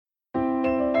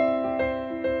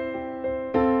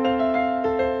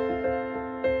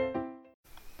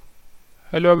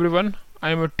Hello everyone,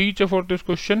 I am a teacher for this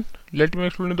question. Let me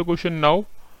explain the question now.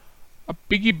 A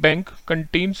piggy bank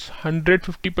contains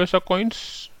 150 paisa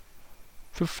coins,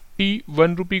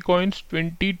 51 rupee coins,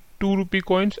 22 rupee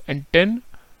coins and 10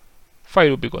 5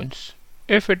 rupee coins.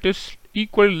 If it is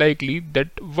equally likely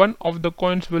that one of the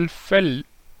coins will fall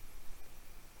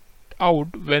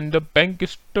out when the bank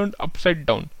is turned upside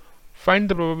down, find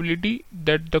the probability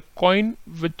that the coin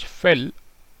which fell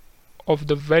of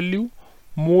the value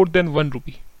more than 1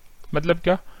 रुपी। मतलब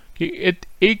क्या कि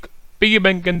एक piggy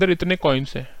bank के अंदर इतने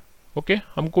coins हैं, okay,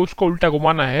 हमको उसको उल्टा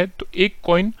घुमाना है तो एक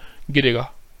कॉइन गिरेगा,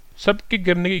 सबके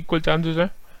गिरने के इक्वल चांसेस हैं।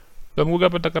 तो हमको क्या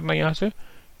पता करना है यहाँ से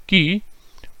कि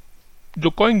जो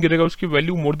कॉइन गिरेगा उसकी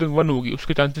वैल्यू मोर देन 1 होगी,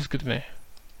 उसके चांसेस कितने हैं।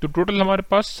 तो टोटल हमारे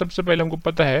पास सबसे पहले हमको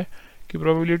पता है कि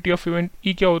प्रोबेबिलिटी ऑफ इवेंट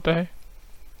ई क्या होता है,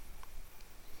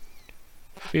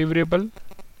 favourable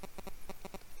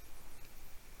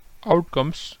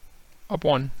outcomes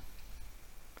upon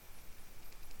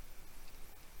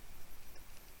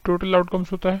total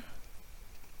outcomes होता है।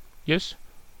 यस,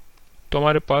 तो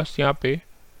हमारे पास यहाँ पे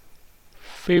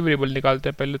फेवरेबल निकालते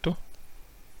हैं पहले। तो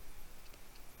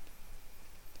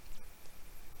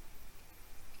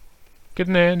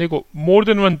कितने हैं देखो, मोर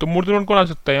देन 1, तो मोर देन 1 कौन आ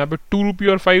सकता है यहाँ पे, 2 रुपी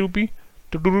और 5 रुपी।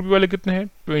 तो 2 रुपी वाले कितने हैं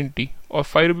 20 और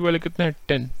 5 रुपी वाले कितने हैं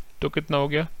 10, तो कितना हो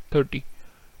गया 30।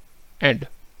 एंड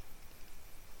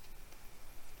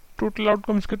टोटल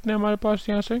आउटकम्स कितने हमारे पास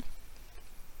यहाँ से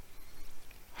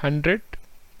 100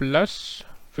 plus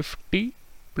 50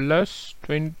 plus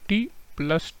 20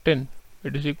 plus 10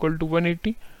 it is equal to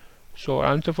 180। So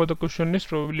answer for the question is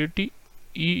probability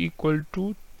E equal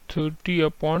to 30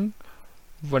 upon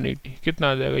 180।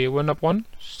 कितना आ जाएगा ये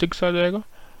 1/6 आ जाएगा।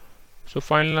 So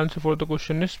final answer for the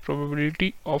question is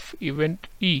probability of event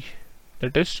E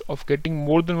that is of getting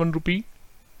more than 1 rupee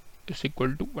is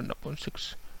equal to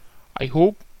 1/6. I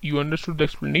hope you understood the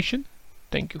explanation.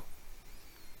 Thank you.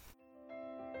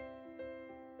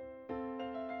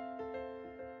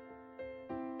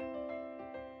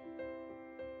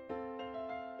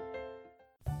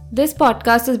 This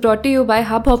podcast is brought to you by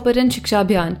Hub Hopper and Shiksha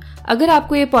Abhiyan. अगर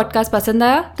आपको ये podcast पसंद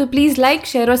आया तो please like,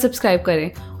 share और subscribe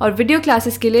करें और video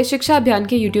classes के लिए शिक्षा अभियान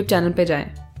के यूट्यूब चैनल पर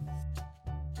जाएं।